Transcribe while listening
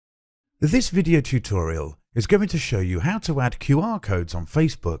This video tutorial is going to show you how to add QR codes on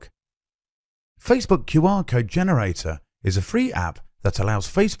Facebook. Facebook QR Code Generator is a free app that allows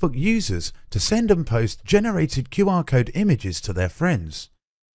Facebook users to send and post generated QR code images to their friends.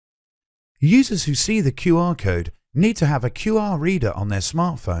 Users who see the QR code need to have a QR reader on their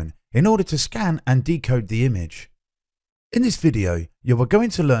smartphone in order to scan and decode the image. In this video, you are going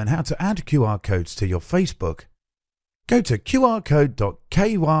to learn how to add QR codes to your Facebook. Go to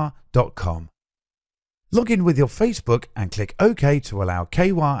qrcode.kwar.com. Log in with your Facebook and click OK to allow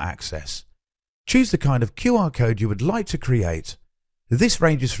KWAR access. Choose the kind of QR code you would like to create. This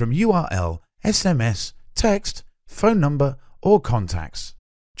ranges from URL, SMS, text, phone number, or contacts.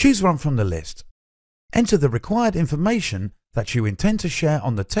 Choose one from the list. Enter the required information that you intend to share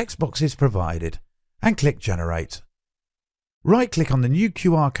on the text boxes provided and click Generate. Right-click on the new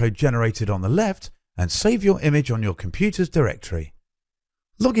QR code generated on the left and save your image on your computer's directory.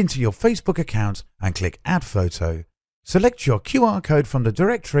 Log into your Facebook account and click Add Photo. Select your QR code from the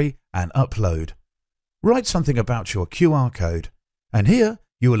directory and upload. Write something about your QR code, and here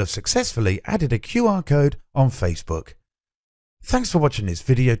you will have successfully added a QR code on Facebook. Thanks for watching this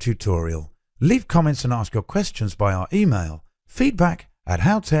video tutorial. Leave comments and ask your questions by our email,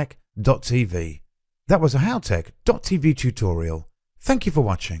 feedback@howtech.tv. That was a HowTech.tv tutorial. Thank you for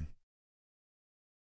watching.